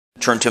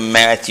Turn to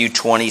Matthew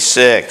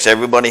 26.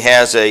 Everybody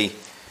has an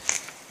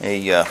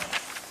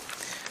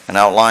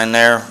outline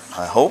there,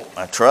 I hope,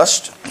 I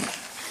trust.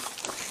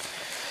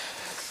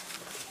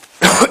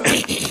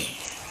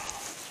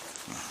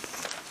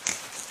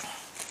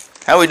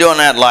 How are we doing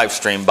that live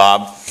stream,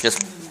 Bob?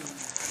 Just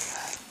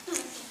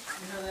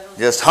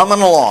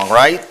humming along,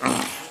 right?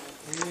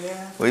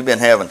 We've been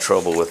having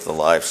trouble with the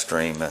live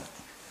stream.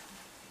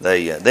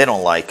 They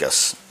don't like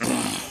us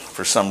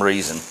for some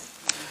reason.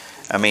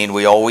 I mean,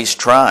 we always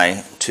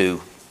try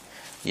to,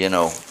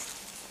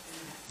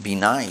 be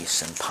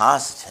nice and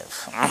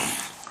positive,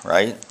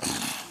 right?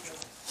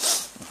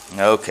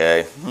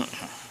 Okay.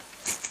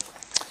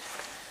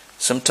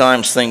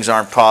 Sometimes things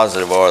aren't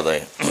positive, are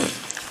they?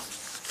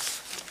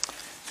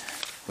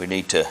 We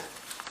need to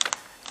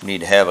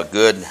have a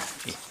good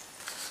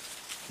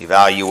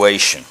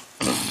evaluation.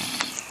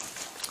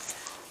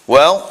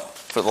 Well,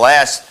 for the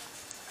last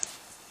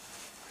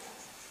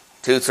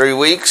 2-3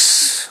 weeks,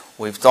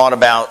 we've thought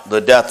about the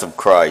death of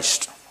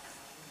Christ,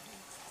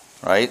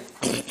 right?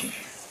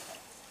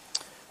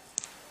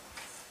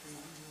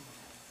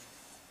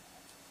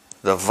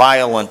 The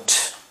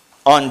violent,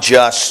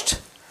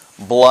 unjust,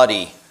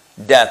 bloody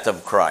death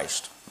of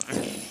Christ.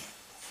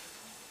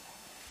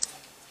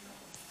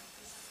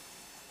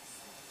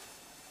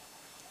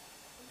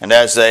 And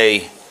as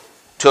they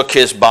took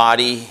his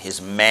body, his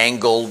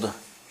mangled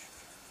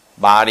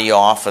body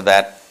off of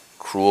that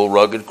cruel,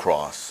 rugged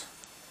cross,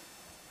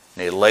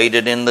 they laid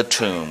it in the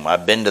tomb.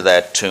 I've been to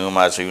that tomb,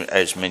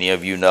 as many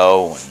of you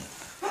know,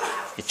 and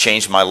it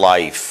changed my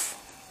life.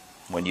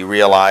 When you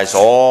realize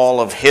all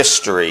of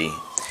history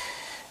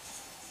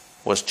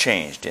was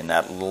changed in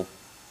that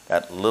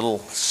little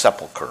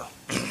sepulcher.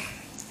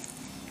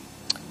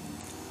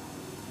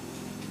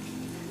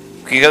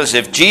 Because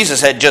if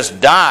Jesus had just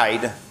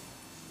died,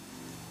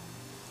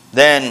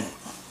 then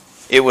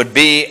it would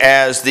be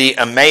as the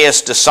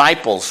Emmaus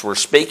disciples were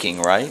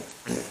speaking, right?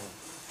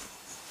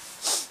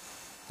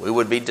 We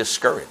would be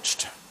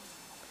discouraged.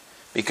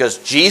 Because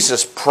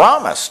Jesus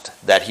promised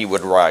that he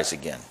would rise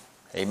again.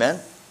 Amen?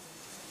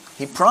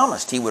 He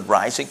promised he would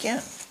rise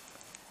again.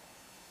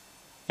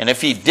 And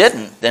if he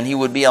didn't, then he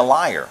would be a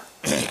liar.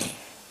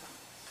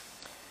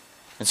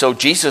 And so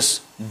Jesus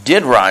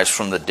did rise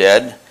from the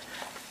dead.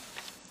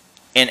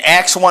 In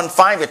Acts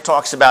 1:5 it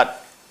talks about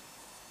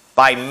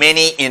by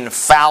many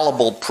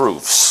infallible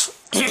proofs.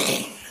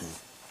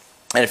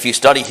 And if you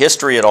study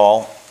history at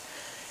all,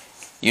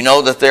 you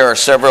know that there are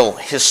several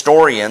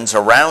historians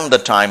around the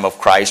time of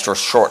Christ, or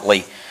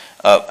shortly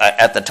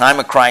at the time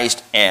of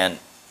Christ and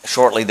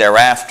shortly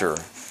thereafter,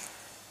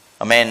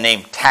 a man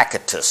named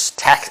Tacitus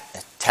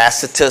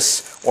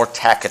or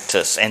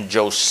Tacitus, and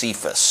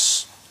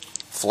Josephus,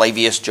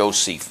 Flavius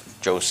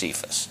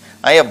Josephus.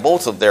 I have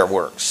both of their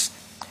works.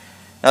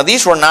 Now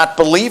these were not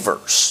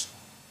believers.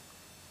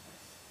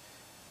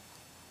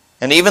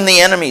 And even the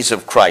enemies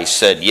of Christ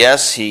said,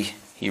 yes, he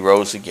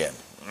rose again.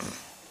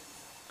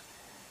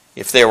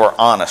 If they were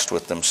honest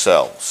with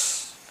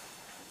themselves.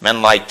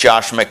 Men like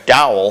Josh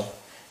McDowell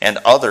and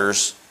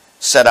others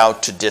set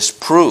out to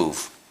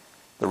disprove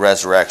the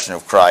resurrection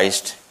of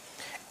Christ,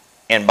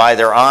 and by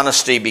their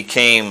honesty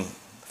became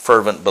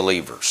fervent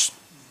believers.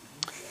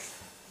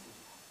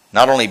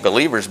 Not only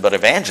believers, but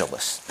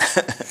evangelists.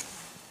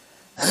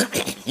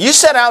 You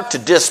set out to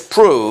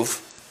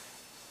disprove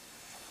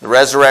the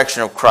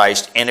resurrection of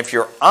Christ, and if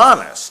you're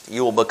honest,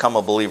 you will become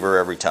a believer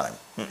every time.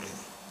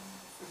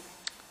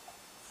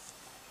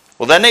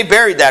 Well, then they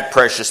buried that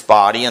precious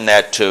body in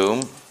that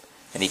tomb,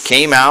 and he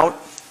came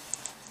out,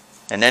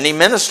 and then he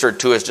ministered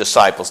to his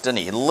disciples, didn't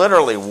he? He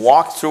literally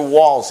walked through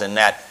walls in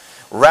that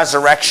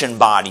resurrection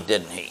body,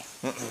 didn't he?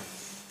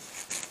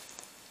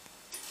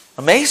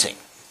 Amazing.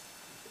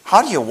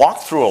 How do you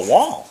walk through a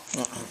wall?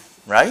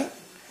 Right?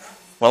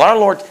 Well, our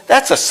Lord,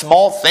 that's a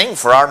small thing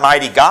for our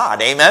mighty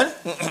God. Amen?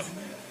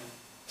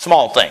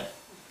 Small thing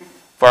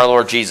for our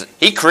Lord Jesus.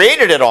 He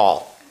created it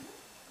all.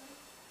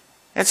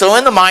 And so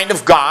in the mind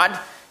of God,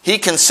 he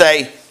can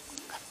say,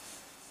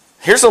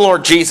 here's the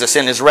Lord Jesus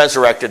in his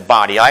resurrected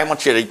body. I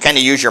want you to kind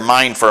of use your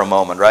mind for a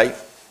moment, right?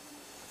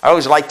 I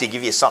always like to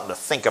give you something to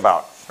think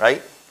about,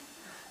 right?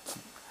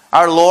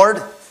 Our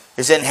Lord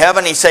is in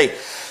heaven. He say,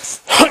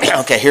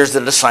 okay, here's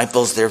the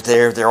disciples. They're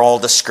there. They're all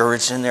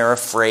discouraged and they're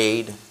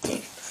afraid.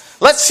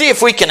 Let's see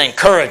if we can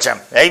encourage them.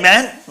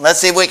 Amen? Let's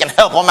see if we can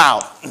help them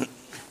out.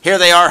 Here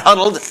they are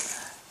huddled.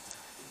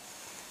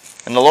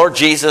 And the Lord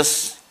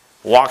Jesus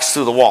walks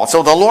through the wall.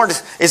 So the Lord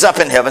is up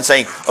in heaven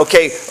saying,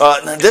 okay,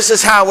 this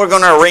is how we're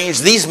going to arrange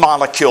these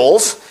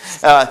molecules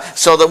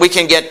so that we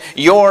can get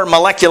your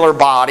molecular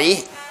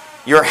body,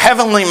 your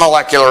heavenly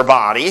molecular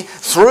body,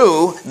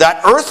 through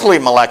that earthly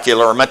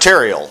molecular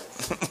material.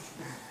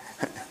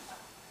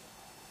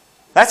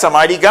 That's a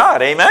mighty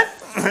God, amen?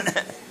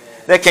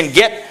 That can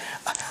get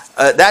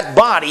that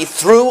body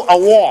through a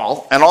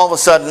wall, and all of a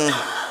sudden,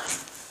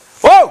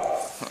 whoa!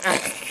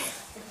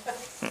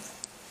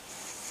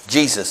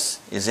 Jesus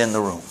is in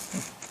the room.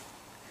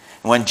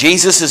 When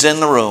Jesus is in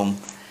the room,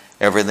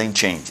 everything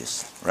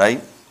changes,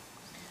 right?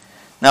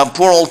 Now,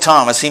 poor old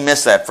Thomas, he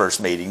missed that first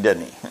meeting,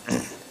 didn't he?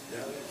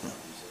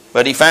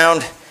 But he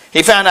found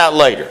out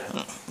later,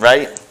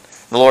 right?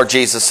 The Lord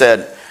Jesus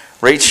said,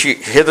 reach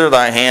hither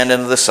thy hand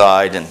into the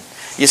side. And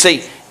you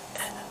see,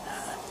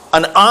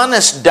 an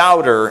honest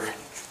doubter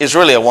is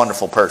really a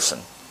wonderful person.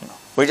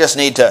 We just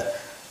need to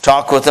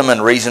talk with them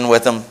and reason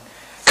with them.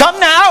 Come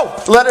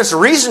now, let us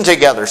reason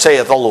together,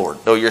 saith the Lord.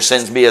 Though your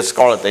sins be as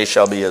scarlet, they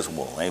shall be as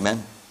wool.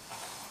 Amen.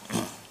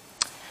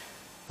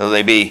 Though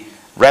they be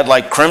red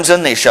like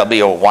crimson, they shall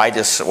be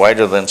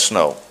whiter than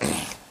snow.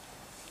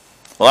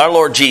 Well, our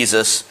Lord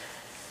Jesus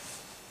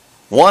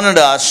wanted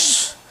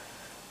us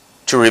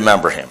to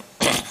remember him.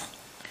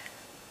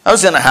 I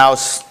was in a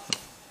house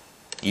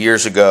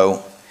years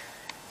ago.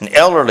 An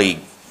elderly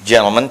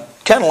gentleman,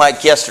 kind of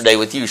like yesterday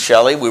with you,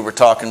 Shelley. We were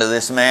talking to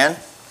this man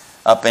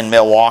up in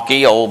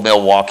Milwaukee, old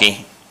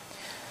Milwaukee,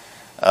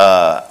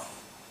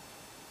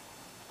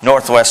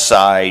 northwest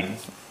side,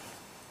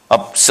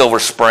 up Silver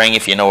Spring,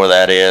 if you know where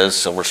that is,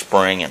 Silver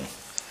Spring. And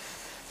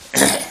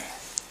I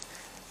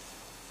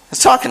was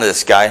talking to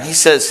this guy, and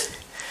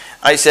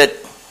I said,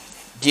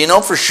 do you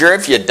know for sure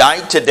if you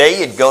died today,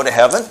 you'd go to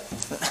heaven?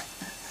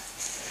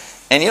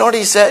 And you know what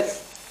he said?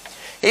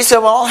 He said,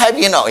 well, I'll have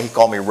you know. He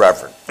called me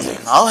Reverend.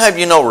 I'll have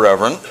you know,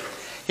 Reverend.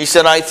 He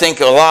said, I think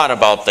a lot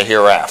about the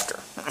hereafter.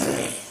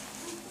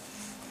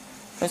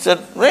 I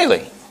said,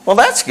 really? Well,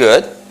 that's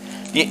good.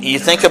 You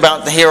think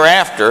about the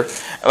hereafter.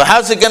 Well,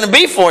 how's it going to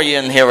be for you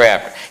in the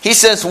hereafter? He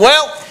says,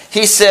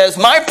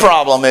 my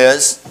problem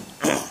is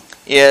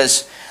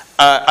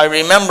I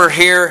remember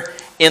here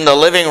in the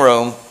living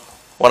room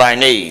what I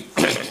need.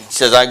 He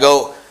says, I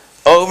go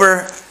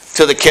over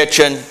to the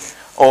kitchen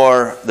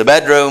or the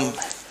bedroom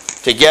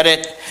to get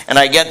it, and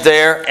I get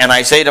there and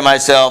I say to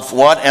myself,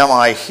 what am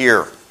I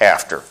here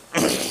after?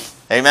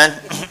 Amen?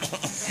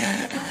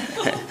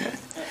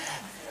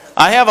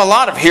 I have a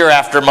lot of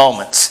hereafter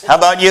moments. How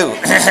about you?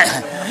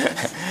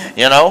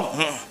 You know,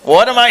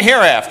 what am I here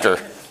after?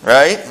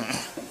 Right?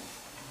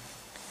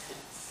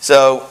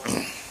 So,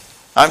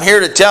 I'm here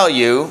to tell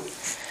you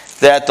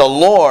that the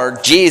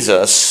Lord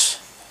Jesus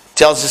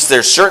tells us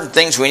there's certain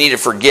things we need to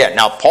forget.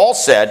 Now, Paul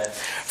said,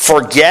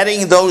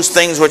 forgetting those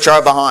things which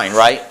are behind,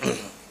 right?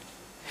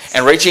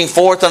 And reaching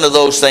forth unto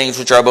those things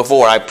which are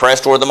before. I press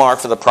toward the mark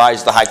for the prize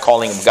of the high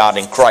calling of God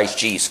in Christ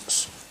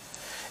Jesus.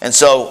 And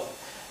so,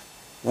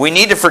 we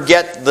need to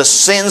forget the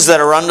sins that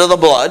are under the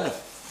blood,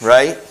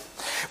 right?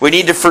 We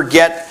need to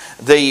forget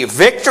the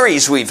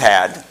victories we've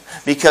had,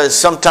 because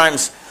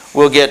sometimes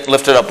we'll get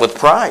lifted up with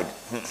pride,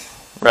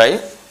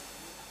 right?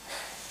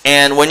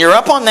 And when you're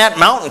up on that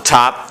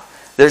mountaintop,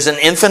 there's an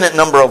infinite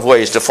number of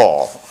ways to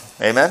fall.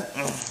 Amen?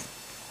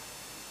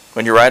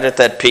 When you're right at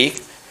that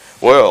peak,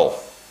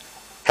 well,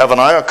 haven't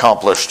I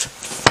accomplished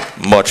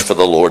much for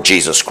the Lord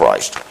Jesus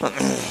Christ?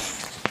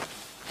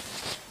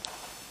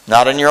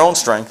 Not in your own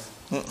strength.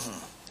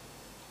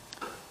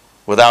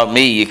 Without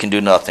me, you can do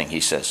nothing,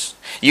 he says.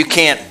 You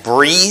can't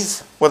breathe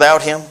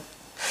without him.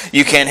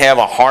 You can't have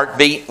a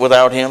heartbeat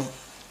without him.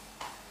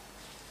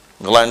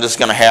 Glenda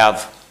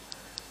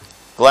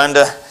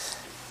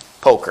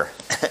Poker.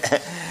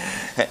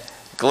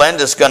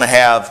 Glenda's going to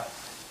have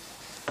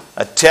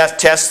a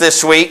test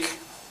this week,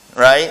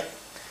 right?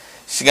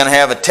 She's going to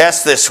have a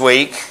test this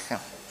week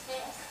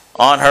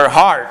on her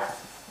heart,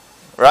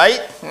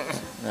 right?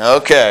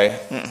 Okay.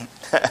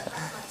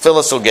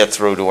 Phyllis will get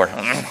through to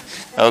her.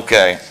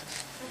 Okay.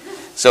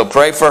 So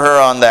pray for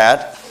her on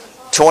that.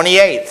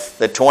 28th.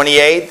 The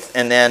 28th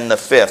and then the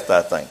 5th,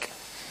 I think.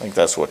 I think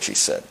that's what she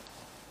said.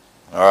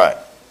 All right.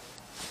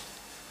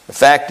 The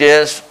fact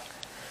is,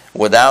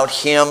 without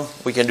him,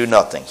 we can do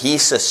nothing. He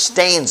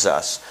sustains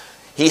us.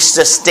 He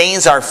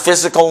sustains our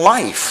physical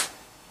life.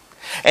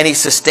 And he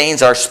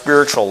sustains our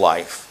spiritual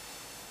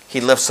life.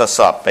 He lifts us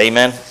up.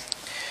 Amen?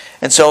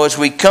 And so as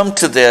we come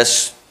to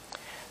this,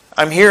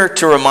 I'm here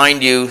to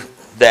remind you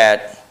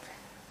that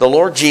the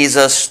Lord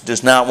Jesus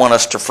does not want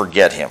us to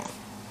forget him.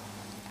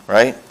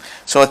 Right?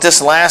 So at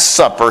this Last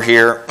Supper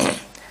here,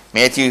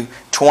 Matthew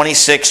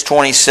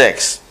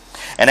 26:26.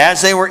 And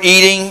as they were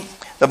eating,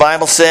 the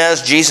Bible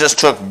says, Jesus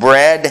took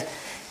bread.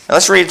 Now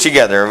let's read it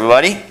together,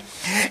 everybody.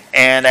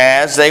 And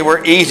as they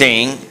were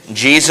eating,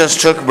 Jesus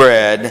took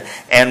bread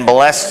and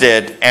blessed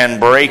it and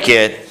brake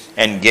it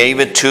and gave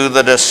it to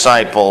the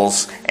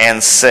disciples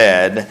and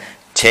said,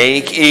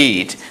 take,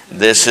 eat,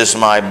 this is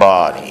my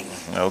body.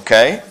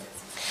 Okay?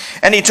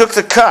 And he took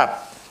the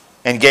cup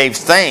and gave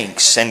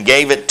thanks and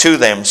gave it to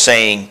them,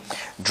 saying,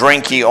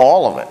 drink ye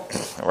all of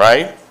it.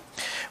 Right?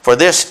 For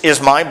this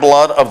is my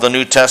blood of the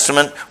New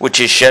Testament, which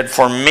is shed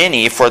for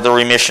many for the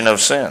remission of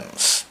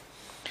sins.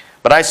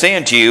 But I say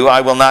unto you,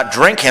 I will not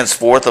drink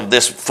henceforth of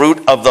this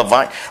fruit of the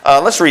vine.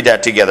 Let's read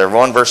that together.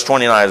 Verse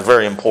 29 is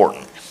very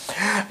important.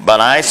 But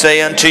I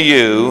say unto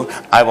you,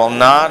 I will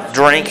not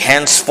drink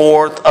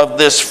henceforth of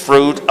this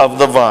fruit of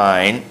the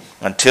vine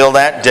until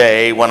that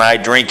day when I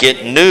drink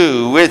it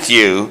new with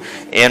you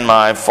in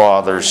my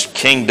Father's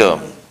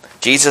kingdom.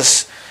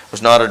 Jesus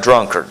was not a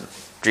drunkard.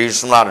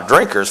 Jesus was not a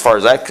drinker as far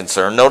as that's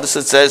concerned. Notice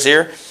it says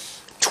here,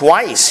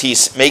 twice he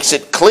makes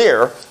it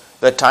clear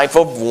the type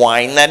of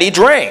wine that he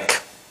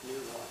drank.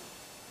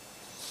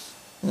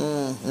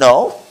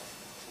 No.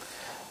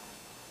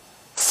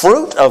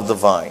 Fruit of the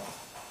vine.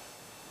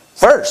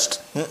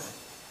 First.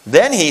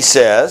 Then he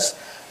says,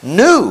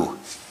 new.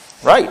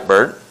 Right,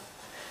 Bert?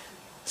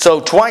 So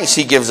twice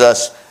he gives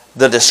us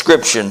the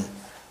description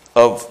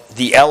of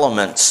the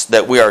elements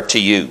that we are to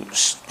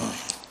use.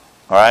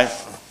 All right?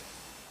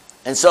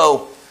 And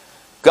so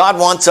God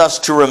wants us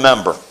to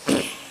remember.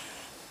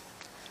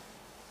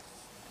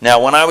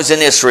 Now, when I was in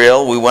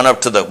Israel, we went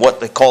up to what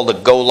they call the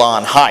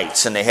Golan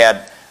Heights, and they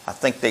had, I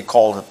think they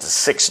called it the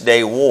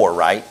 6-Day War,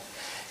 right?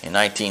 In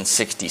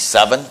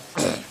 1967.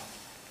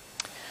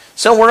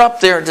 So we're up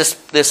there,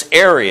 this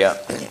area,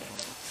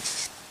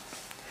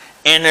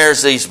 and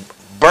there's these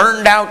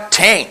burned out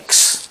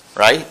tanks,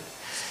 right?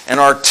 And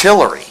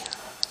artillery.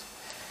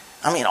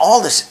 I mean,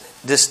 all this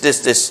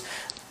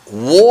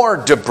war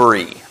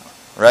debris,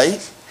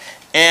 right?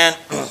 And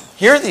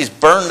here are these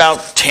burned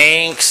out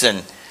tanks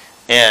and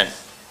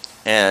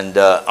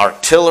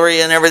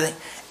artillery and everything.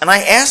 And I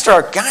asked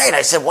our guide,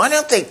 I said, why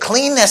don't they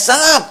clean this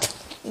up?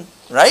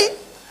 Right?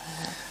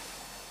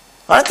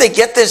 Why don't they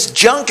get this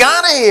junk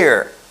out of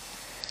here?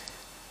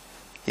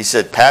 He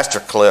said, Pastor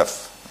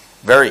Cliff,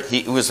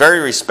 he was very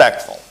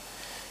respectful.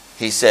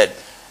 He said,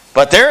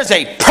 but there is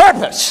a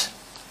purpose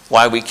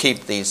why we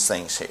keep these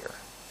things here.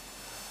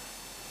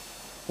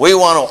 We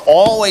want to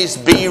always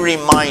be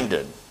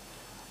reminded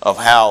of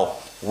how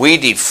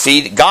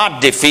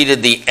God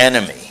defeated the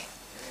enemy.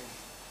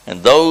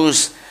 And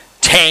those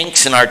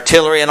tanks and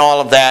artillery and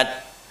all of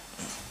that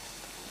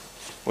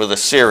were the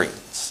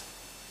Syrians.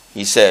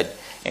 He said,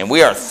 and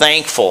we are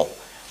thankful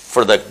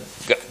for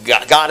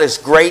God is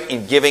great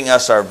in giving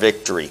us our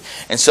victory.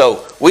 And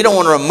so we don't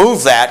want to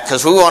remove that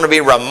because we want to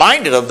be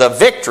reminded of the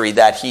victory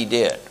that he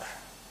did.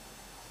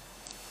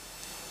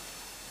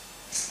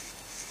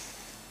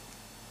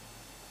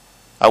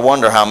 I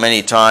wonder how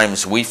many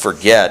times we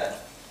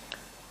forget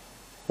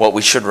what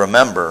we should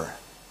remember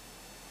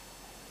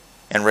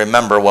and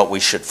remember what we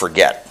should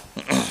forget.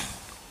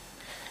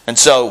 And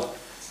so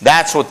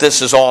that's what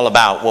this is all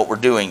about, what we're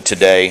doing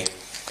today.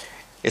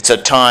 It's a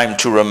time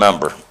to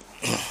remember.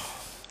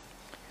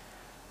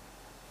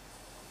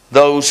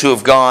 Those who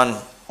have gone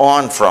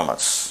on from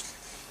us.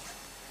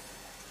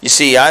 You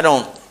see,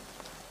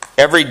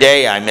 every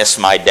day I miss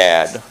my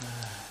dad.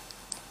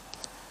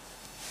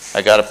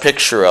 I got a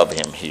picture of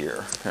him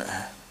here.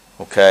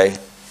 Okay?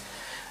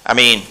 I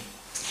mean,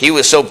 he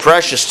was so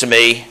precious to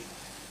me.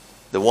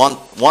 The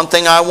one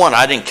thing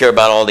I didn't care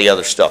about all the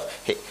other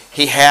stuff.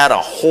 He had a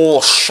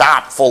whole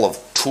shop full of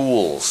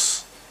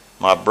tools.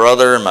 My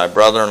brother and my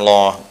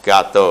brother-in-law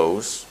got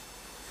those.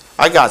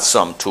 I got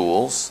some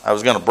tools. I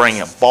was going to bring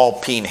him a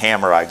ball-peen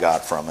hammer I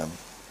got from him.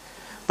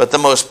 But the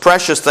most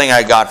precious thing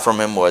I got from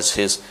him was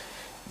his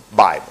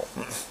Bible.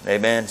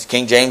 Amen. It's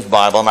King James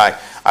Bible. And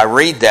I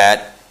read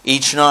that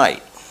each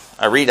night.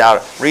 I read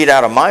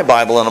out of my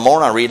Bible in the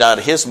morning. I read out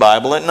of his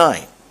Bible at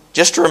night.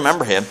 Just to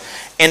remember him.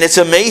 And it's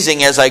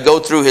amazing as I go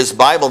through his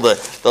Bible, the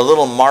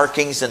little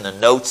markings and the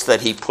notes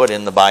that he put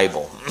in the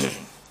Bible.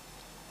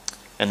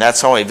 And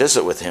that's how I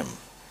visit with him.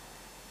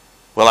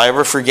 Will I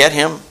ever forget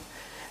him?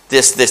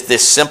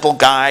 This simple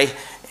guy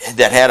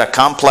that had a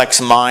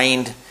complex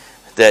mind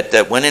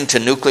that went into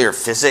nuclear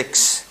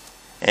physics,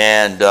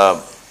 and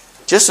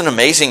just an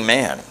amazing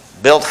man.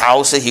 Built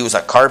houses. He was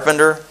a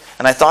carpenter.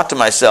 And I thought to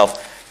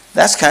myself,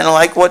 that's kind of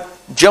like what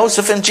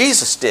Joseph and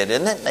Jesus did,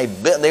 isn't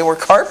it? They were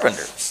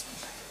carpenters.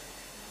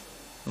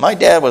 My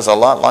dad was a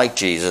lot like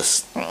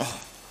Jesus,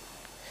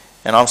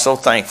 and I'm so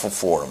thankful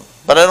for him.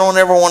 But I don't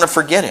ever want to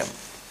forget him.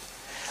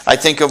 I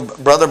think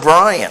of Brother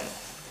Brian,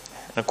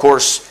 and of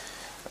course,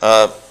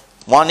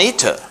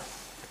 Juanita.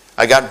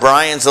 I got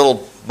Brian's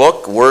little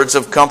book, Words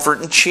of Comfort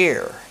and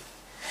Cheer.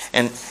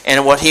 And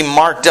what he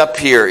marked up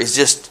here is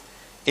just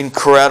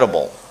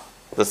incredible,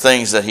 the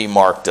things that he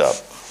marked up.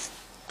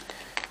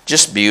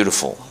 Just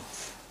beautiful.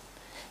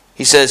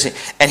 He says,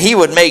 and he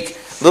would make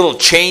little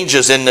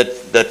changes in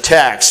the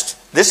text.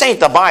 This ain't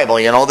the Bible,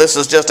 this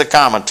is just a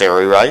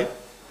commentary, right?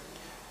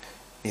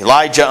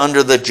 Elijah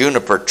under the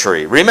juniper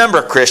tree.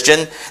 Remember,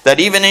 Christian, that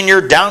even in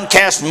your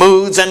downcast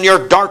moods and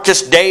your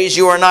darkest days,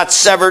 you are not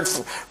severed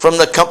from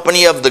the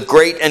company of the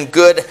great and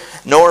good,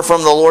 nor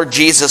from the Lord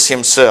Jesus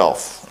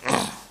himself.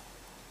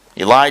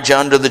 Elijah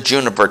under the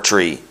juniper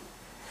tree.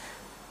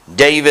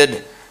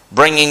 David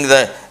breaking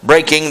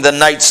the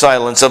night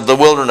silence of the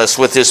wilderness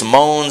with his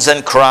moans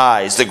and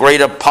cries. The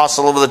great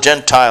apostle of the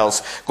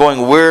Gentiles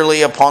going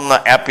wearily upon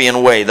the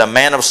Appian way. The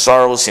man of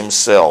sorrows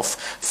himself.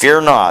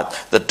 Fear not,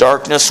 the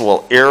darkness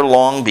will ere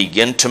long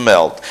begin to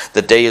melt.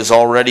 The day is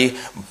already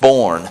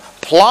born.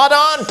 Plod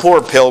on,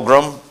 poor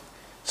pilgrim,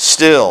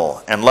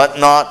 still, and let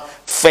not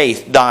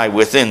faith die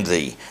within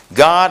thee.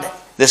 God,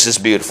 this is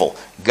beautiful,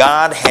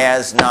 God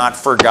has not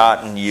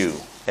forgotten you.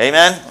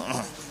 Amen?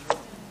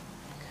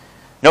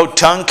 No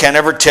tongue can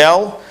ever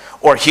tell,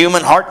 or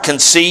human heart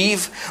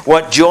conceive,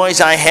 what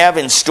joys I have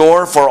in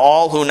store for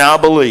all who now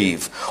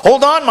believe.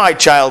 Hold on, my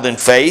child, in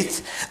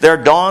faith. There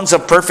dawns a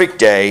perfect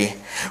day,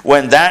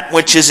 when that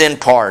which is in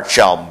part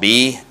shall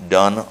be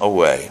done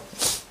away.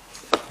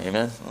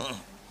 Amen.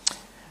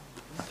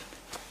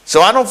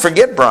 So I don't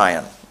forget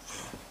Brian,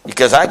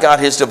 because I got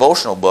his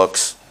devotional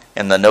books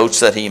and the notes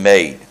that he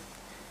made.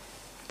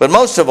 But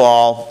most of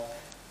all,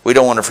 we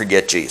don't want to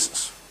forget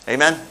Jesus.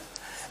 Amen.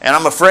 And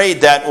I'm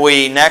afraid that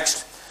we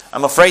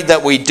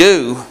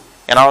do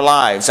in our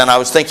lives. And I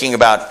was thinking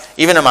about,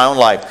 even in my own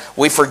life,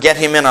 we forget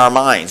him in our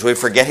minds. We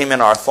forget him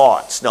in our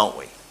thoughts, don't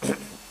we?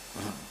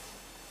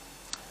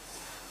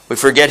 We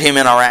forget him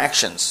in our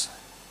actions.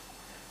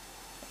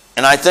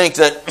 And I think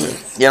that,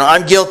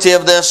 I'm guilty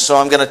of this, so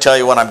I'm going to tell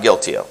you what I'm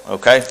guilty of,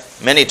 okay?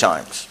 Many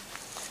times.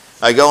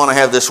 I go and I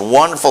have this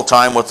wonderful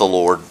time with the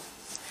Lord.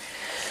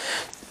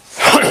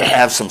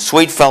 Have some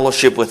sweet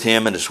fellowship with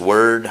him and his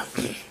word.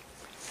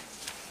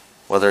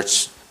 Whether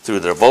it's through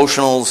the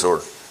devotionals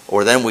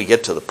or then we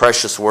get to the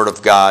precious word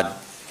of God.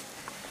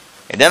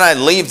 And then I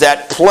leave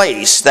that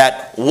place,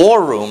 that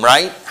war room,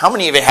 right? How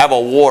many of you have a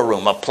war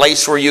room? A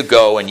place where you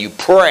go and you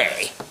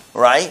pray,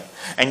 right?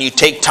 And you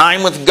take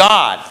time with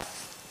God.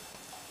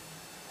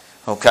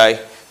 Okay?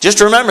 Just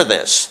remember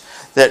this,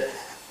 that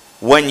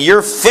when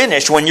you're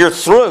finished, when you're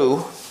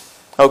through,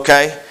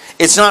 okay,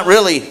 it's not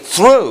really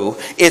through.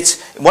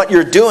 It's what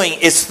you're doing.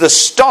 It's the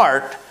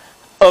start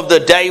of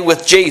the day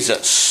with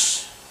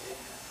Jesus.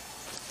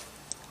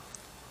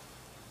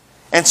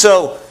 And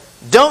so,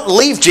 don't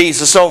leave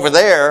Jesus over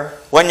there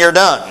when you're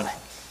done.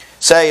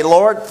 Say,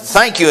 Lord,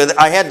 thank you.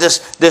 I had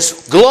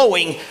this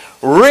glowing,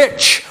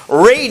 rich,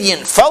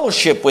 radiant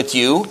fellowship with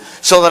you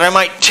so that I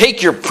might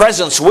take your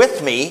presence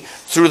with me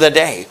through the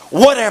day,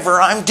 whatever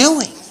I'm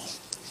doing.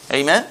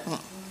 Amen?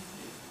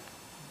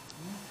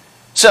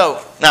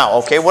 So, now,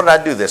 okay, what did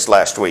I do this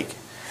last week?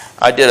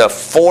 I did a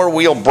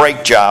 4-wheel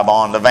brake job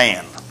on the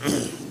van.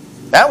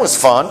 That was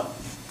fun.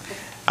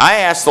 I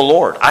asked the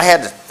Lord.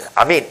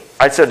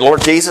 I said,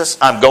 Lord Jesus,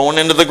 I'm going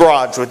into the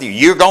garage with you.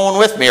 You're going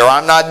with me or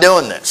I'm not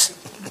doing this.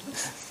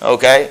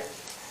 Okay?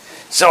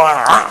 So,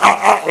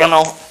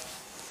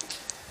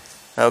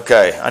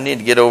 okay, I need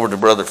to get over to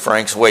Brother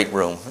Frank's weight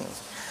room.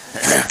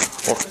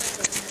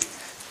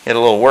 Get a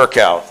little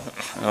workout.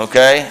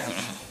 Okay?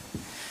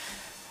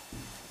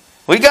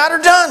 We got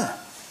her done.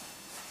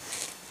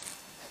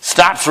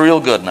 Stops real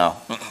good now.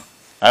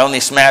 I only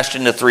smashed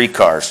into 3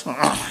 cars.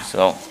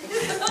 So,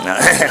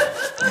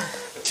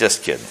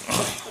 just kidding.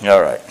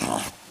 All right.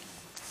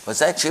 Was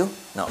that you?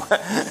 No.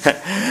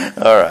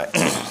 All right.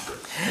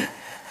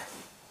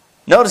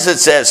 Notice it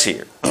says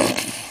here,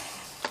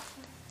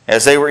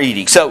 as they were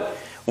eating. So,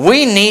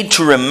 we need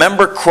to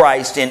remember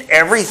Christ in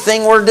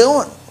everything we're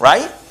doing,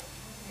 right?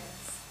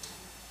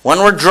 When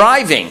we're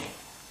driving.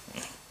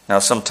 Now,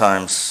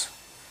 sometimes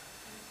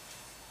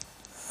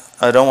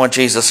I don't want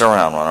Jesus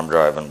around when I'm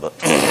driving, but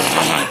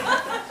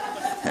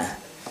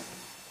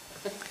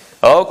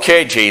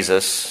okay,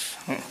 Jesus,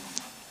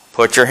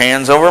 put your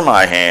hands over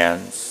my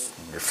hands,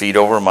 your feet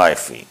over my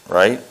feet,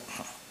 right?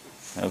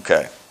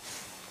 Okay.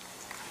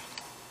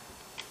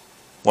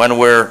 When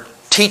we're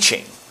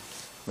teaching,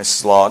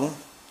 Mrs. Lawden,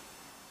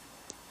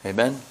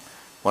 amen?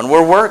 When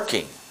we're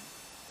working,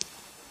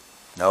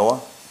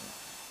 Noah,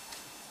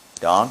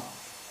 Don,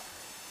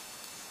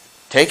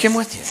 take him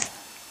with you.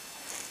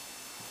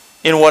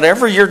 In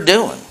whatever you're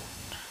doing,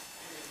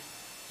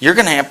 you're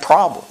going to have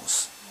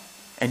problems.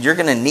 And you're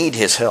going to need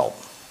his help.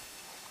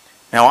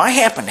 Now, I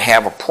happen to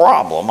have a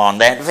problem on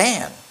that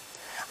van.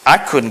 I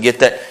couldn't get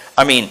that.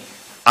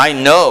 I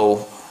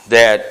know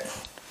that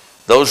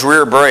those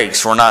rear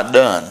brakes were not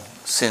done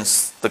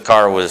since the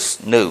car was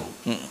new.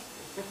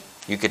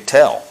 You could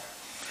tell.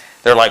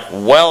 They're like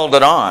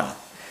welded on.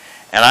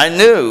 And I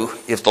knew,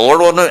 if the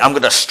Lord will do it, I'm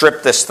going to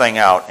strip this thing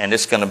out, and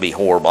it's going to be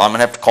horrible. I'm going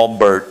to have to call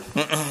Bert.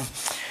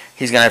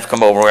 He's going to have to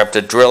come over. We have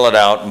to drill it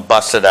out and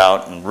bust it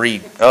out and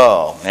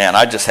oh, man,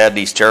 I just had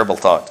these terrible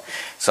thoughts.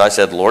 So I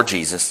said, Lord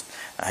Jesus,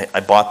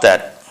 I bought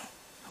that,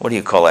 what do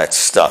you call that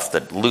stuff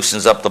that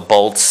loosens up the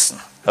bolts?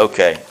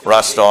 Okay,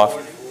 rust off.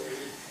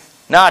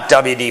 Not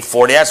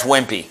WD-40, that's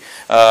wimpy.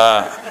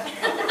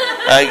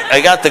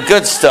 I got the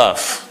good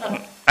stuff.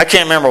 I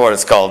can't remember what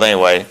it's called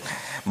anyway.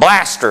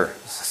 Blaster.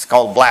 It's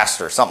called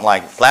Blaster, something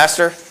like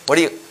Blaster. What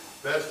do you?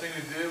 Best thing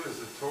to do is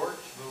a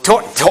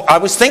torch. I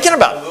was thinking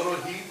about a little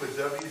heat with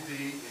WD, and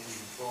you can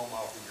blow them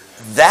off with your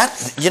hand.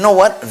 that. You know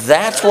what?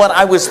 That's what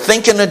I was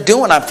thinking of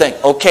doing. I'm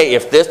thinking, okay,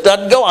 if this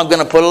doesn't go, I'm going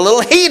to put a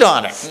little heat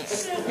on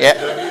it. Yeah,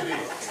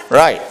 WD.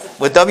 right.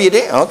 With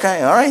WD.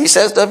 Okay, all right. He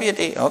says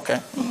WD. Okay,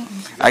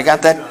 I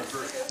got that.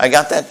 I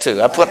got that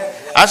too.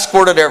 I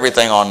squirted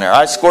everything on there.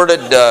 I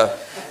squirted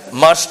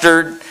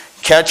mustard,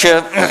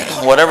 ketchup,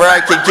 whatever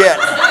I could get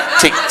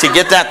to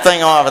get that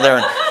thing off of there,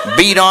 and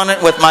beat on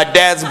it with my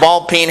dad's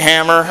ball peen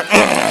hammer.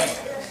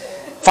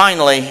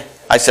 Finally,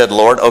 I said,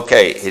 Lord,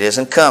 okay, it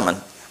isn't coming.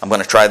 I'm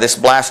going to try this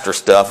blaster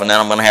stuff, and then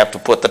I'm going to have to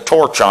put the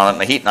torch on it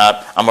and the heat.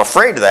 Now, I'm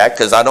afraid of that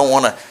because I don't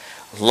want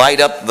to light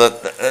up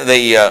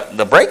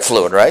the brake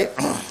fluid, right?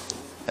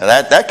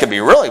 That could be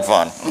really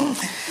fun.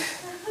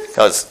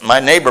 Because my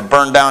neighbor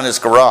burned down his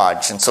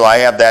garage, and so I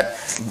have that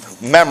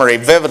memory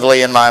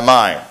vividly in my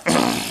mind.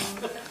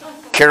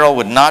 Carol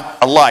would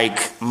not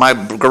like my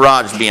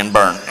garage being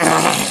burned.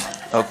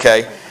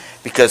 Okay?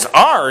 Because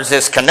ours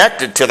is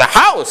connected to the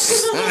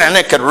house, and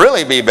it could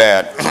really be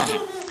bad.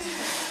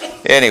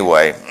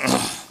 Anyway,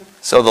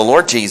 so the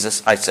Lord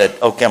Jesus, I said,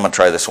 okay, I'm going to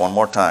try this one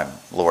more time,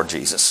 Lord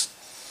Jesus.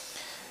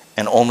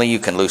 And only you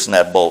can loosen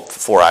that bolt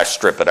before I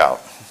strip it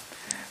out.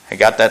 I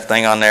got that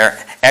thing on there.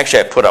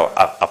 Actually, I put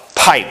a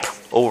pipe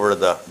over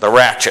the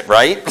ratchet,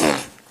 right?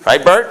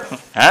 Right, Bert?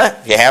 Huh?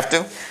 You have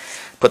to.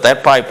 Put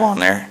that pipe on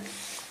there.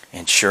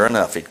 And sure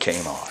enough, it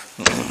came off.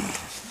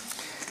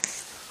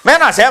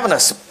 Man, I was having a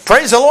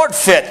praise the Lord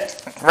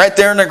fit right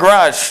there in the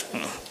garage.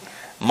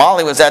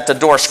 Molly was at the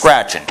door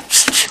scratching.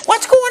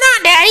 What's going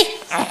on,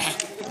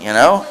 Daddy? You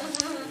know,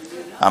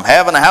 I'm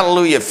having a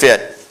hallelujah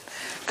fit.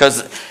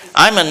 Because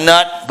I'm a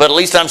nut, but at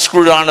least I'm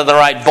screwed onto the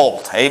right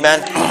bolt.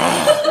 Amen?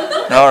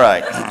 All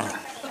right.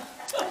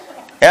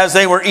 As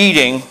they were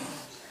eating,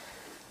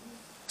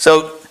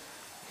 so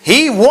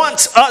he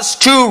wants us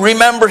to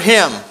remember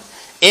him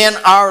in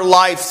our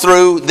life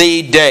through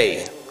the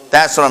day.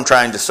 That's what I'm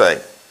trying to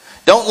say.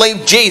 Don't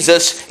leave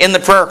Jesus in the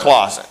prayer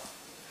closet.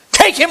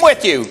 Take him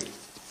with you.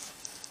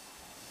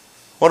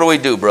 What do we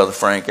do, Brother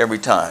Frank, every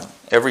time?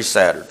 Every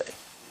Saturday.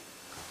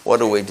 What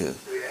do we do?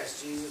 We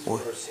ask Jesus for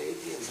our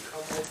safety and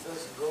come with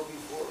us and go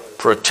before us.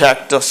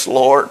 Protect us,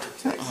 Lord.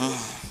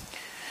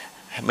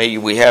 May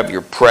we have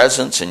your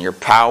presence and your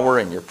power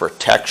and your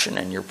protection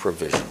and your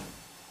provision.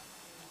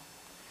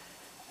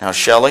 Now,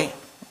 Shelley,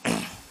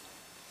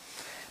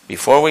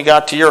 before we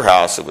got to your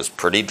house, it was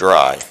pretty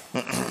dry.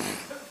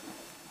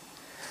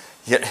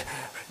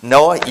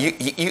 Noah,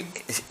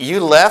 you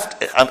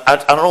left.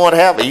 I don't know what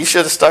happened. You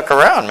should have stuck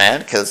around,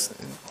 man. Because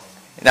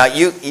now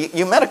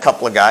you met a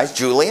couple of guys,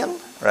 Julian,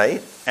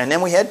 right? And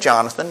then we had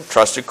Jonathan,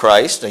 trusted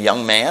Christ, a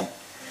young man.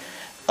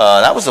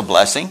 That was a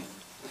blessing.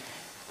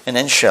 And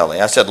then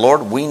Shelley. I said,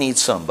 Lord, we need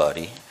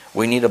somebody.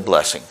 We need a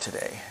blessing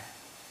today.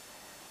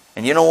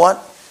 And you know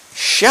what?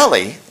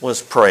 Shelley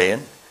was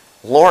praying,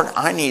 Lord,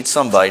 I need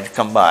somebody to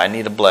come by. I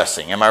need a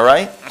blessing. Am I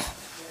right?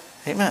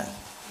 Amen.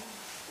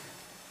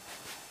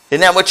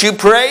 Isn't that what you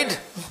prayed?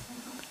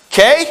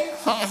 Okay?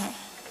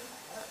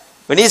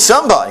 We need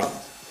somebody.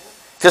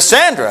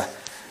 Cassandra,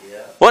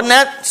 wasn't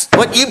that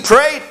what you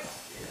prayed?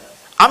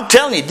 I'm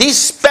telling you, these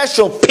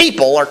special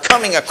people are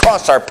coming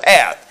across our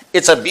path.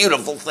 It's a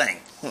beautiful thing.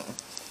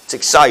 It's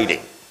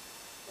exciting.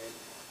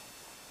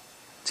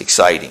 It's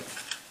exciting.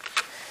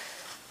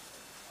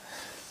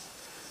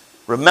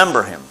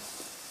 Remember him.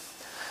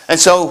 And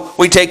so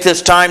we take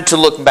this time to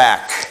look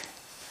back.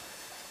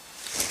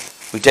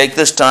 We take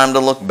this time to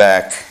look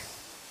back.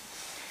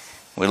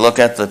 We look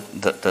at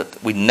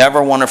we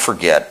never want to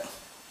forget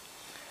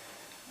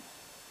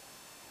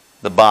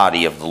the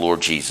body of the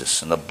Lord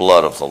Jesus and the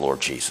blood of the Lord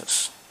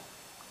Jesus.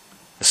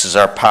 This is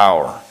our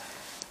power.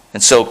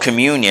 And so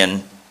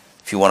communion,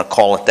 if you want to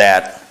call it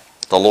that,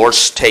 the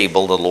Lord's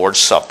table, the Lord's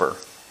supper,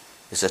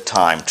 is a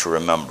time to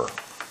remember.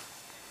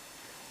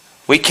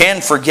 We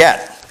can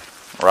forget,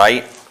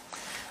 right?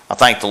 I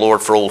thank the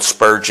Lord for old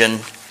Spurgeon.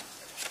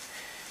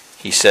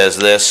 He says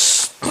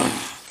this,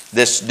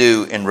 this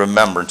do in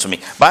remembrance of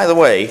me. By the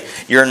way,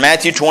 you're in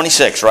Matthew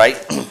 26,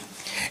 right?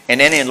 And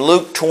then in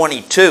Luke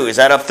 22, is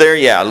that up there?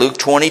 Yeah, Luke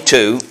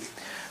 22.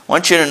 I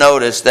want you to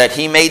notice that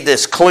he made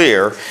this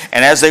clear,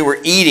 and as they were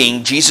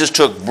eating, Jesus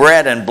took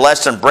bread and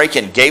blessed and brake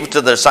it and gave it to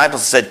the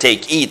disciples and said,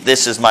 take, eat,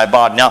 this is my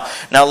body. Now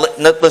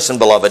listen,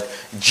 beloved,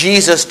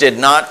 Jesus did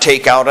not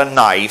take out a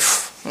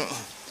knife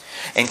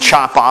and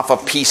chop off a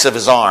piece of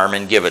his arm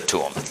and give it to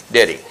him,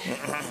 did he?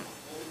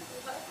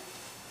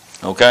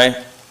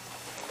 Okay?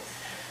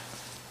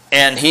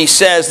 And he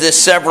says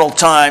this several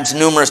times,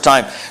 numerous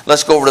times.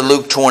 Let's go over to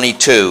Luke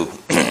 22,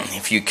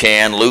 if you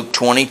can. Luke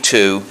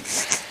 22.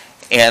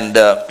 And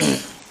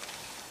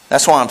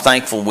that's why I'm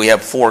thankful we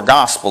have 4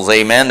 Gospels,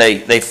 amen.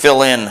 They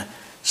fill in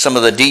some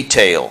of the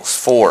details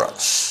for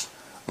us.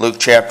 Luke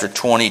chapter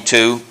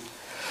 22.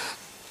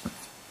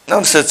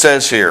 Notice it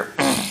says here,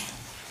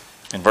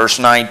 in verse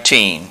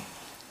 19,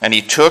 and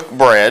he took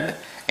bread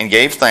and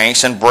gave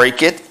thanks and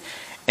brake it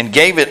and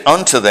gave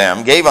unto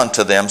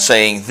them,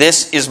 saying,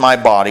 this is my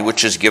body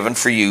which is given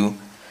for you.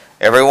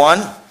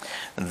 Everyone,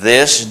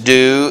 this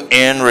do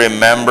in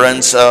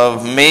remembrance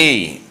of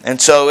me. And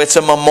so it's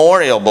a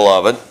memorial,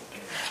 beloved,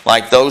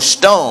 like those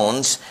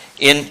stones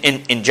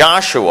in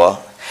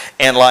Joshua,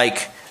 and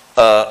like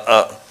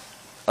a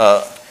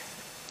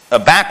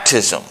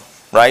baptism,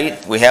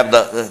 right? We have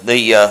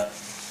the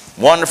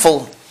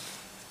wonderful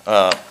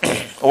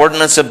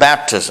ordinance of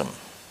baptism.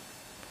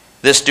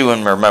 This do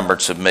in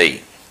remembrance of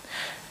me.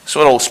 That's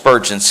what old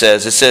Spurgeon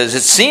says. It says,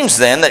 it seems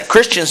then that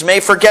Christians may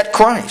forget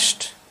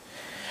Christ.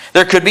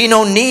 There could be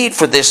no need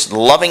for this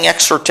loving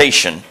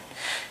exhortation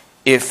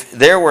if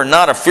there were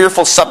not a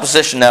fearful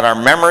supposition that our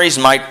memories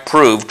might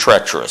prove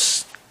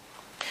treacherous.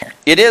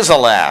 It is,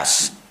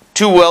 alas,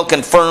 too well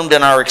confirmed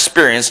in our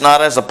experience,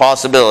 not as a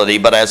possibility,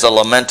 but as a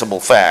lamentable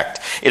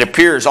fact. It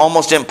appears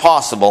almost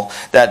impossible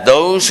that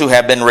those who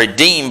have been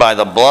redeemed by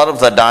the blood of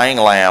the dying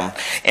Lamb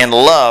and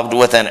loved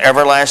with an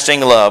everlasting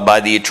love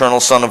by the eternal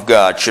Son of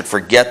God should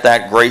forget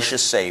that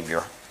gracious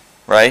Savior,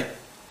 right?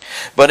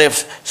 But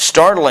if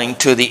startling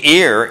to the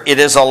ear, it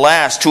is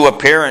alas too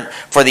apparent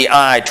for the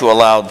eye to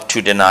allow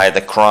to deny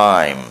the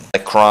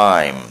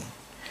crime.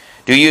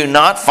 Do you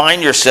not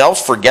find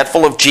yourselves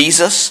forgetful of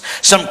Jesus?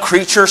 Some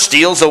creature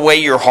steals away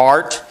your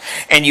heart,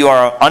 and you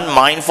are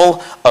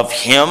unmindful of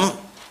him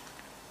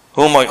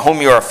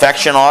whom your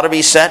affection ought to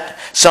be set?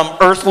 Some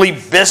earthly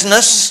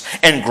business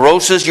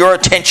engrosses your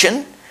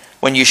attention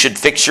when you should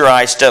fix your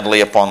eyes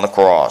steadily upon the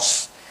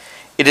cross.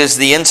 It is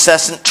the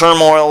incessant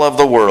turmoil of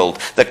the world,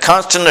 the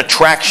constant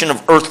attraction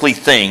of earthly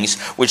things,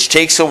 which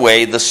takes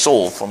away the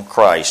soul from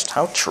Christ.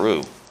 How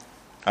true.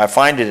 I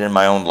find it in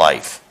my own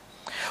life.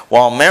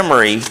 While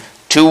memory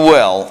too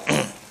well,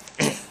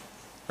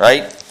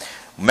 right?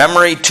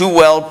 Memory too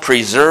well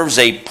preserves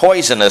a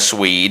poisonous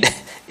weed,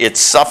 it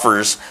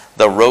suffers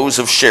the rose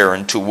of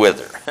Sharon to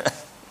wither.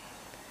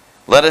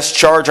 Let us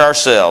charge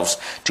ourselves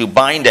to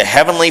bind a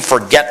heavenly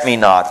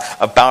forget-me-not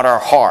about our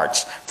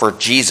hearts for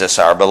Jesus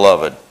our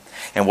beloved.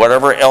 And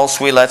whatever else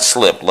we let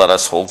slip, let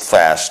us hold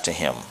fast to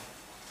him.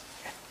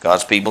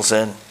 God's people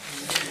said,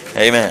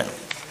 amen.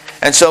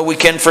 And so we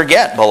can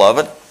forget,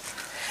 beloved.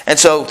 And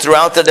so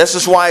throughout this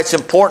is why it's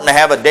important to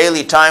have a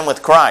daily time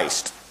with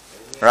Christ.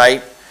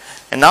 Right?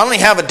 And not only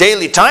have a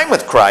daily time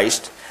with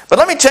Christ, but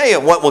let me tell you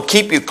what will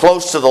keep you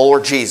close to the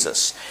Lord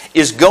Jesus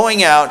is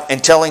going out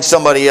and telling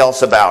somebody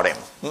else about him.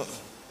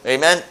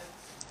 Amen?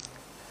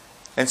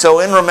 And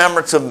so in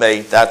remembrance of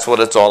me, that's what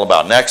it's all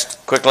about.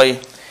 Next, quickly.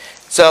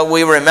 So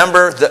we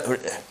remember,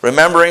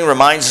 remembering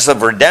reminds us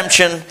of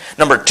redemption.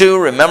 Number 2,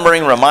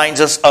 remembering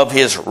reminds us of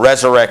his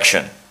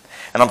resurrection.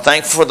 And I'm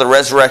thankful for the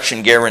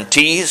resurrection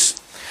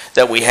guarantees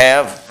that we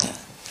have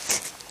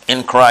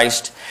in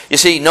Christ. You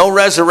see, no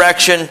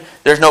resurrection,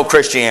 there's no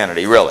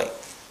Christianity, really.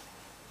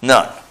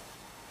 None.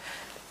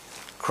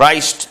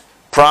 Christ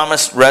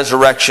promised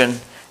resurrection,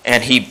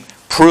 and he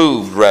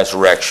proved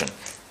resurrection.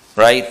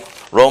 Right?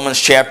 Romans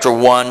chapter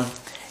 1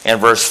 and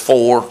verse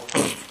 4.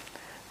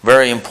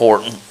 Very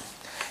important.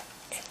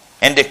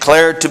 And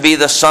declared to be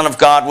the Son of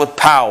God with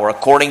power,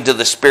 according to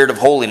the Spirit of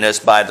holiness,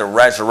 by the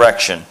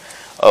resurrection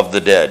of the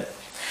dead.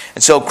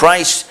 And so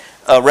Christ's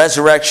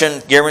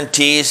resurrection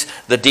guarantees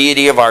the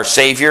deity of our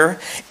Savior.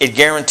 It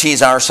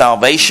guarantees our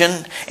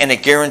salvation, and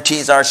it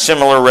guarantees our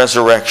similar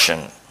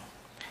resurrection.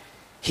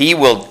 He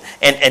will,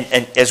 and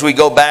as we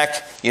go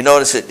back, you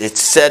notice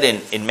it's said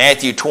in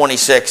Matthew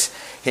 26,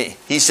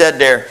 he said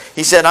there,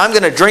 he said, I'm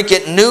going to drink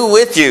it new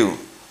with you.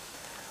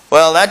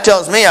 Well, that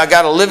tells me I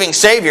got a living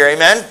Savior,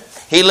 amen?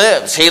 He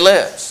lives, he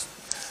lives.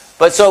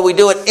 But so we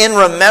do it in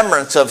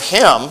remembrance of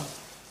him,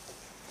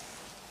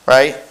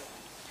 right?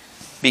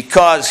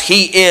 Because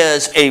he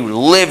is a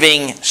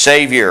living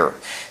Savior.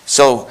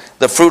 So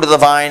the fruit of the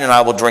vine, and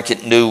I will drink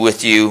it new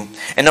with you.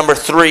 And number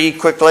 3,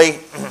 quickly.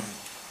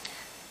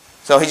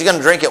 So he's going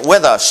to drink it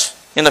with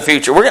us in the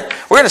future. We're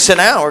going to sit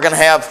down. We're going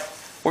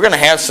to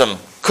have some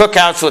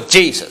cookouts with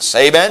Jesus.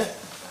 Amen?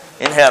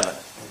 In heaven.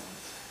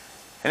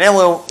 And then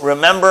we'll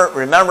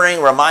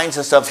remembering reminds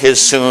us of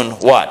his soon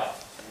what?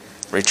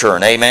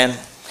 Return. Amen?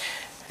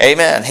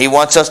 Amen. He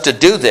wants us to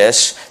do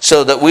this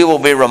so that we will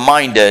be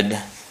reminded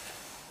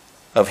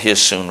of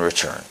his soon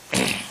return.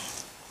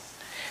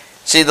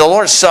 See, the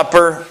Lord's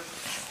Supper,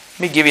 let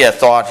me give you a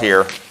thought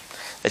here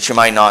that you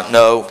might not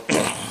know.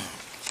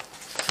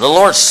 The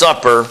Lord's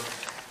Supper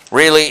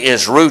really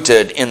is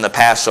rooted in the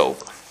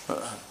Passover.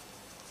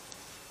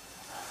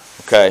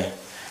 Okay?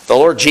 The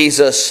Lord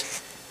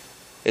Jesus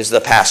is the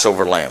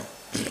Passover lamb.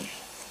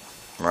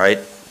 Right?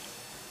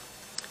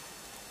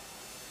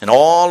 And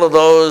all of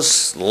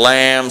those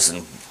lambs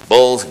and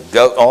bulls and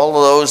goats, all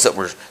of those that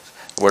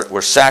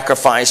were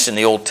sacrificed in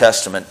the Old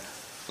Testament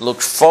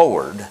looked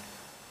forward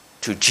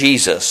to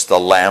Jesus, the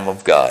Lamb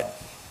of God.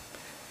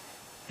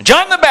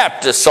 John the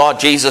Baptist saw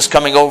Jesus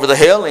coming over the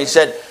hill, and he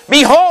said,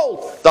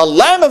 Behold, the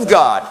Lamb of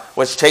God,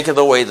 which taketh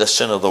away the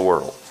sin of the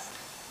world.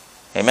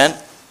 Amen?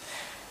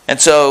 And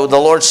so the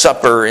Lord's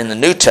Supper in the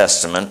New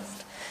Testament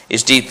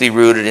is deeply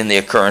rooted in the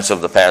occurrence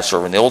of the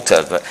Passover in the Old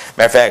Testament.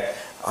 Matter of fact,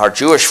 our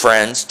Jewish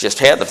friends just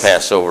had the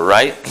Passover,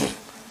 right?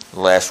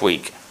 Last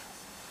week.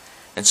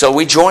 And so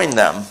we joined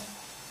them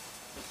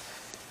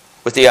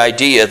with the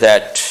idea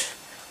that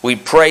we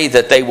pray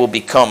that they will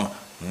become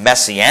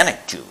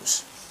Messianic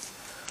Jews.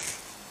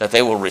 That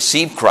they will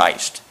receive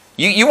Christ.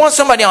 You want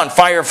somebody on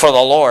fire for the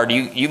Lord,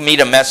 you meet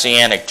a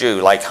Messianic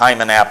Jew like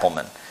Hyman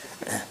Appleman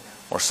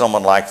or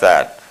someone like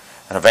that,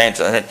 an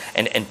evangelist.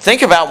 And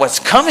think about what's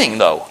coming,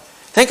 though.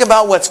 Think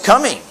about what's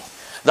coming.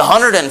 The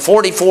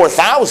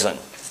 144,000.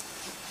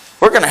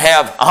 We're going to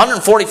have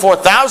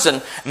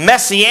 144,000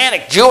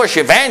 Messianic Jewish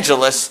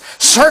evangelists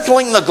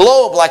circling the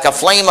globe like a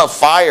flame of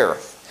fire.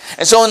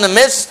 And so in the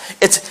midst,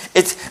 it's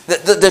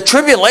the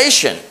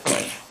tribulation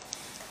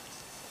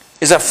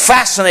is a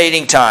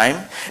fascinating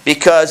time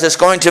because it's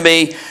going to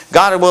be,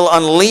 God will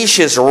unleash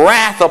his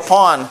wrath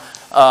upon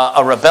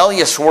a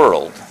rebellious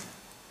world.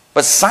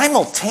 But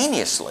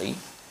simultaneously,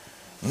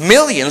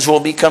 millions will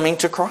be coming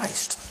to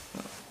Christ.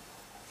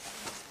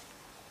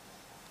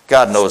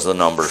 God knows the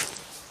number.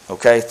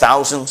 Okay?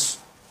 Thousands,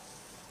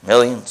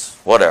 millions,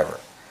 whatever.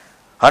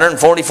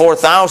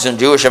 144,000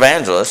 Jewish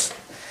evangelists.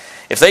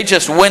 If they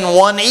just win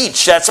one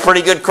each, that's a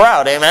pretty good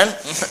crowd, amen?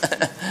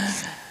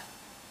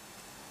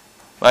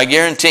 I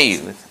guarantee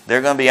you,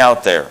 they're going to be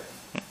out there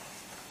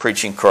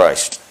preaching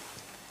Christ.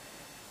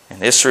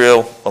 And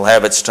Israel will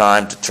have its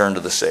time to turn to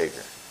the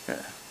Savior.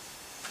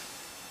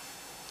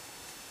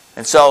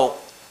 And so,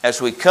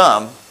 as we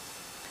come,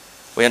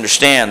 we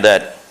understand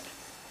that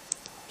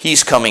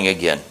He's coming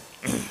again.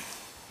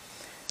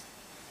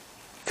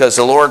 Because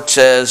the Lord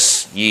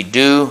says, ye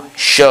do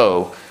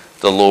show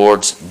the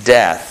Lord's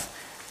death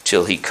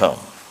till He come.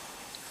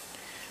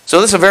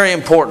 So this is very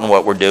important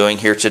what we're doing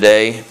here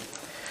today.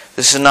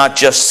 This is not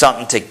just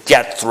something to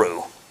get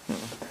through.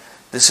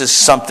 This is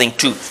something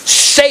to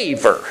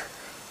savor.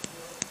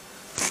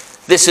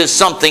 This is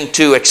something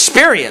to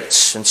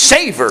experience and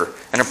savor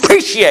and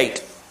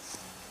appreciate.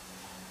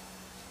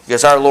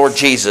 Because our Lord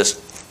Jesus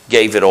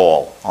gave it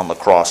all on the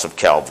cross of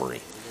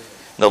Calvary.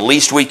 The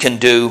least we can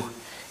do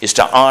is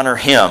to honor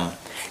Him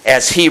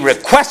as He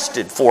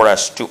requested for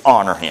us to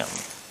honor Him.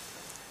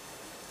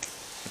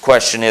 The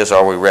question is,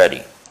 are we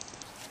ready?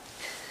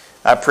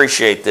 I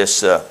appreciate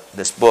this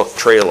book,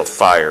 Trail of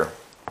Fire.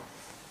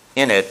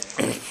 In it,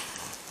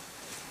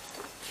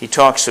 he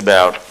talks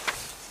about,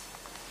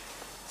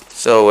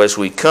 so as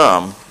we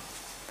come,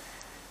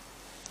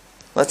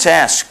 let's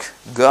ask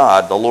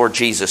God, the Lord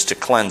Jesus, to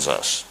cleanse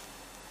us.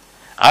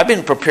 I've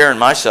been preparing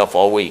myself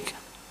all week.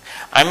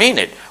 I mean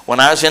it. When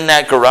I was in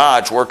that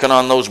garage working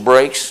on those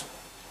brakes,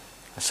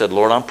 I said,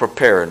 Lord, I'm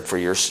preparing for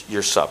your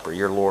supper,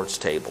 your Lord's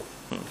table.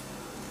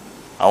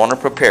 I want to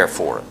prepare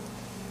for it.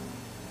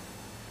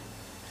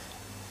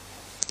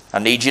 I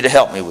need you to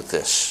help me with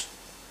this.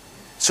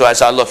 So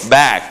as I look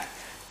back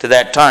to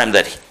that time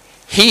that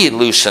He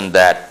loosened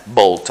that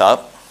bolt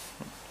up,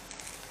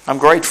 I'm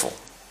grateful.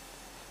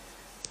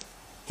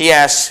 He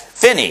asked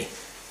Finney,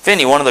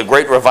 one of the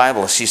great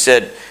revivalists, he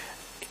said,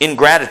 in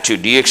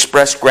gratitude, do you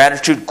express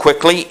gratitude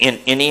quickly in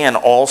any and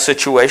all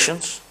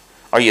situations?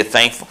 Are you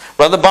thankful?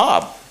 Brother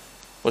Bob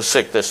was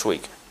sick this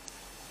week.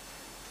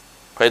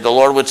 Prayed the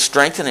Lord would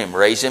strengthen him,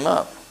 raise him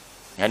up.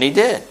 And He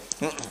did.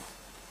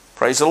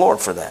 Praise the Lord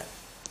for that.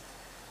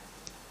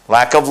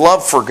 Lack of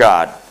love for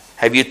God.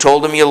 Have you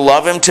told Him you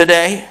love Him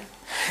today?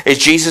 Is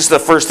Jesus the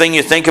first thing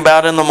you think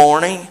about in the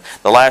morning?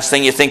 The last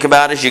thing you think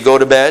about as you go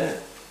to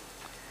bed?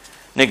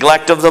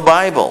 Neglect of the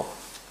Bible.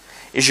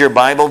 Is your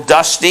Bible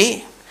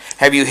dusty?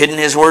 Have you hidden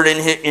His Word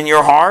in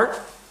your heart?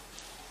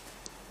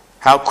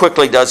 How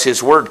quickly does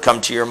His Word come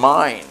to your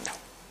mind?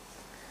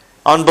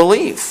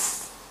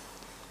 Unbelief.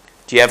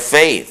 Do you have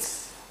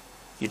faith?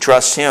 You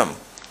trust Him?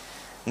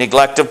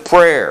 Neglect of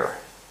prayer.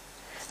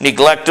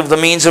 Neglect of the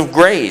means of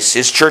grace.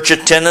 Is church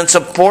attendance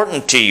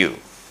important to you?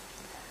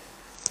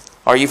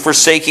 Are you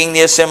forsaking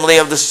the assembly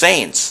of the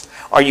saints?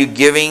 Are you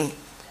giving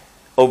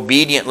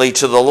obediently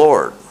to the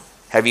Lord?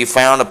 Have you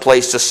found a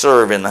place to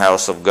serve in the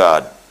house of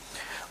God?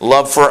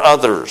 Love for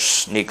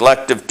others,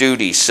 neglect of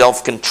duty,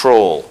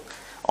 self-control.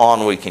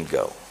 On we can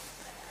go.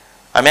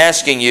 I'm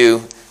asking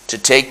you to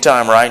take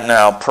time right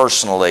now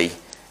personally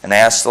and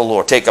ask the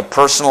Lord. Take a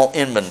personal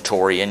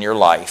inventory in your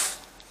life.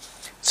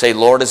 Say,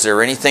 Lord, is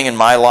there anything in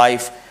my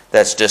life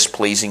that's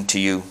displeasing to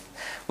you?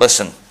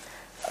 Listen,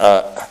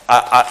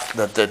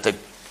 the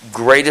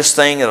greatest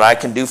thing that I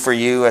can do for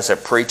you as a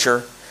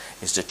preacher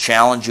is to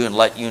challenge you and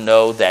let you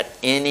know that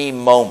any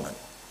moment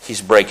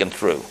He's breaking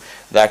through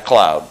that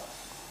cloud.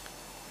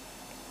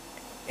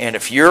 And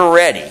if you're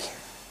ready,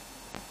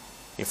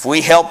 if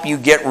we help you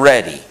get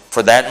ready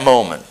for that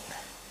moment,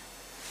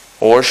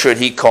 or should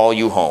He call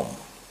you home,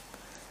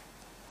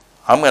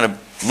 I'm going to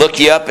look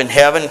you up in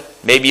heaven.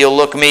 Maybe you'll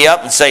look me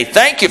up and say,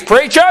 thank you,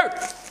 preacher,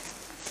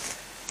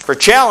 for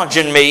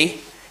challenging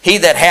me. He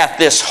that hath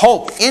this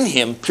hope in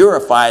Him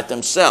purifieth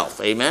himself.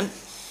 Amen?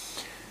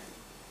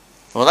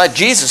 Well, that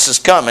Jesus is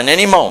coming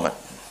any moment.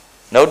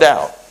 No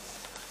doubt.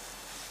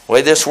 The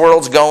way this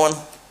world's going,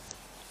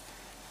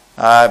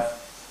 I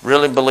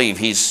really believe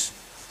He's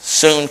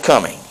soon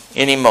coming.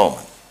 Any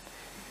moment.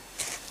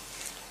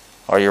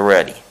 Are you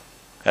ready?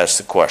 That's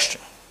the question.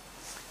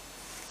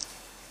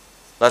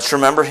 Let's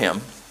remember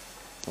Him.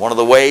 One of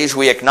the ways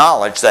we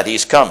acknowledge that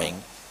He's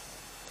coming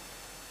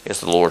is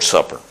the Lord's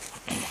Supper.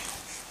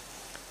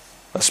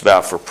 Let's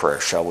bow for prayer,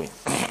 shall we?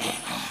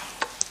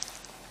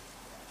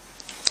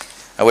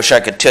 I wish I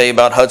could tell you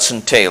about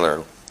Hudson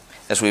Taylor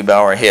as we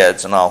bow our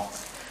heads, and I'll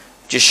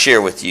just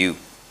share with you.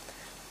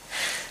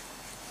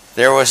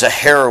 There was a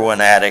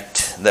heroin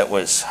addict that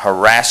was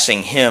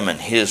harassing him and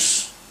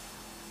his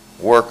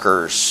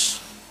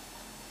workers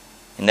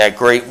in that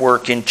great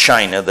work in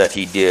China that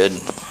he did.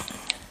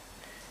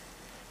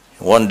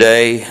 One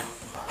day,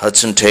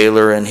 Hudson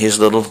Taylor and his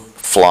little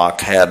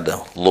flock had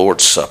the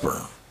Lord's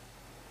Supper.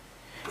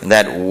 And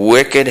that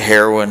wicked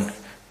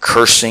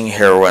cursing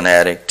heroin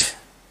addict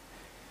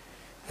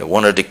that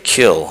wanted to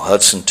kill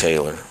Hudson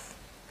Taylor,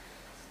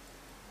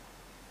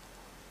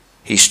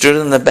 he stood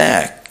in the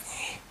back.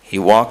 He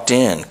walked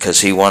in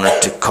because he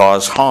wanted to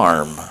cause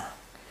harm.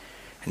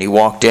 And he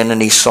walked in and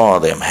he saw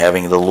them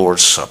having the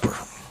Lord's Supper.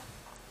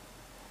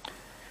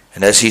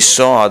 And as he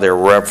saw their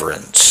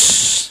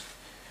reverence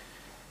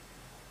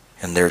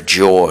and their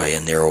joy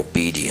and their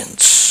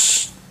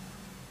obedience.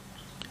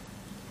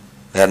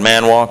 That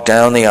man walked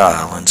down the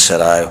aisle and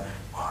said,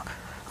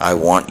 I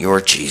want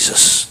your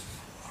Jesus.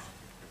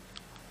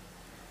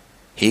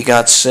 He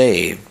got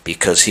saved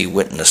because he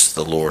witnessed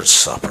the Lord's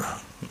Supper,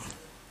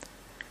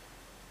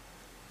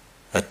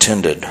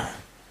 attended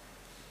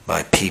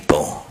by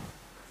people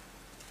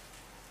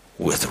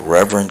with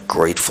reverent,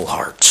 grateful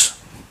hearts.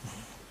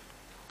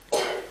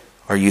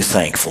 Are you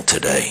thankful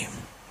today?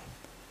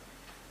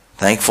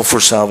 Thankful for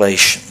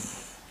salvation?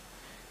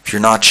 If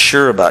you're not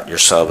sure about your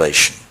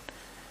salvation,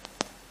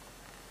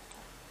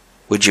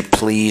 would you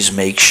please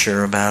make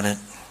sure about it?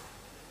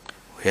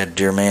 We had a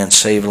dear man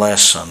saved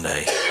last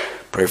Sunday.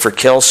 Pray for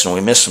Kelson.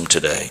 We miss him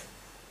today.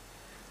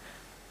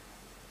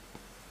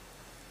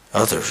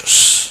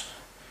 Others.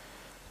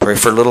 Pray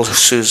for little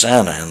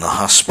Susanna in the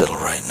hospital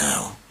right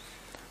now,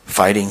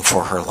 fighting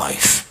for her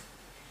life.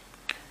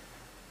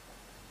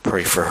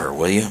 Pray for her,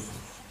 will you?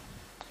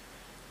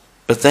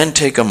 But then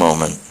take a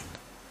moment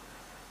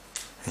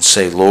and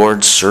say,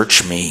 Lord,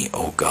 search me,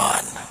 O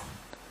God.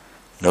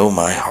 Know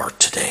my heart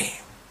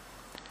today.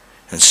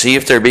 And see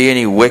if there be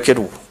any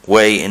wicked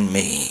way in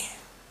me.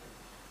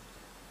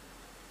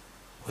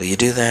 Will you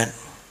do that?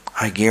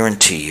 I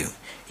guarantee you,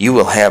 you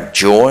will have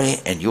joy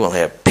and you will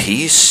have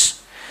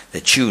peace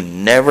that you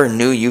never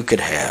knew you could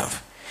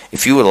have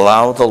if you would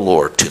allow the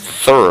Lord to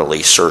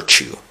thoroughly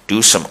search you.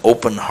 Do some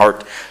open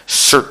heart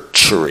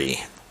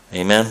searchery.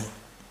 Amen?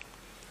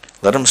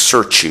 Let him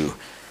search you.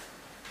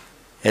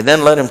 And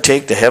then let him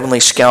take the heavenly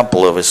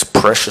scalpel of his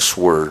precious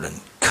word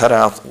and cut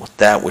out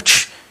that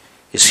which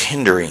is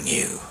hindering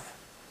you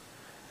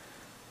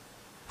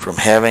from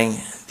having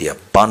the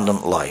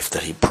abundant life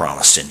that he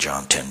promised in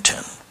John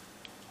 10:10.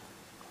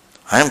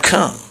 I am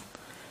come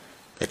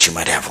that you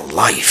might have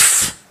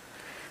life,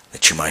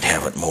 that you might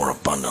have it more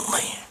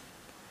abundantly.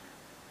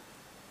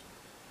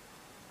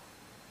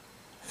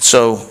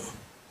 So,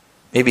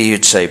 maybe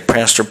you'd say,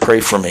 Pastor, pray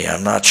for me.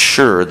 I'm not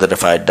sure that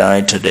if I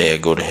died today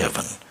I'd go to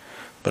heaven,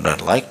 but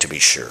I'd like to be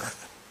sure.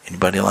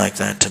 Anybody like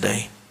that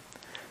today?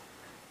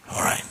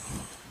 All right.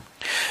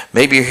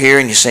 Maybe you're here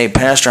and you say,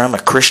 Pastor, I'm a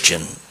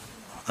Christian.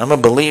 I'm a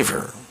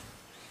believer.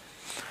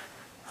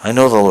 I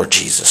know the Lord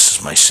Jesus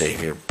is my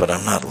Savior, but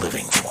I'm not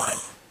living for him.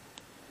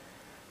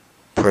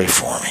 Pray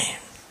for me.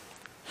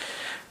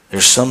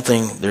 There's some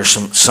things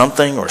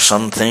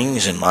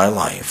in my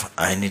life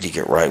I need to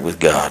get right with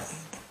God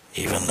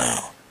even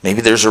now.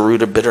 Maybe there's a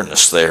root of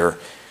bitterness there.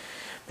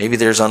 Maybe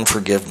there's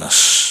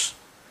unforgiveness.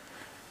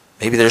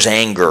 Maybe there's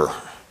anger.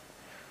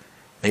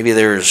 Maybe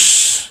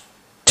there's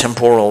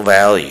temporal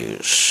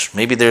values.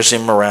 Maybe there's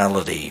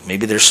immorality.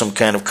 Maybe there's some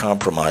kind of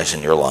compromise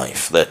in your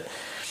life that,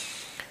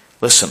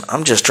 listen,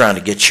 I'm just trying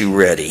to get you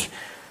ready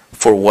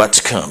for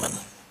what's coming.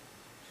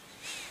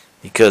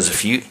 Because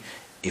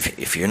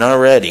if you're not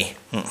ready,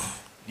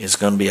 it's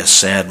going to be a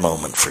sad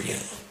moment for you.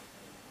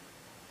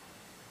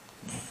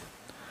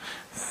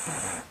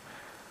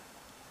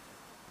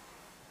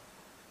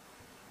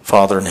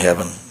 Father in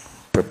heaven,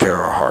 prepare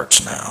our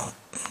hearts now,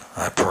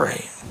 I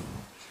pray.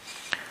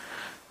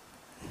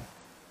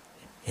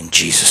 In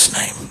Jesus'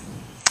 name,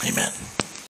 amen.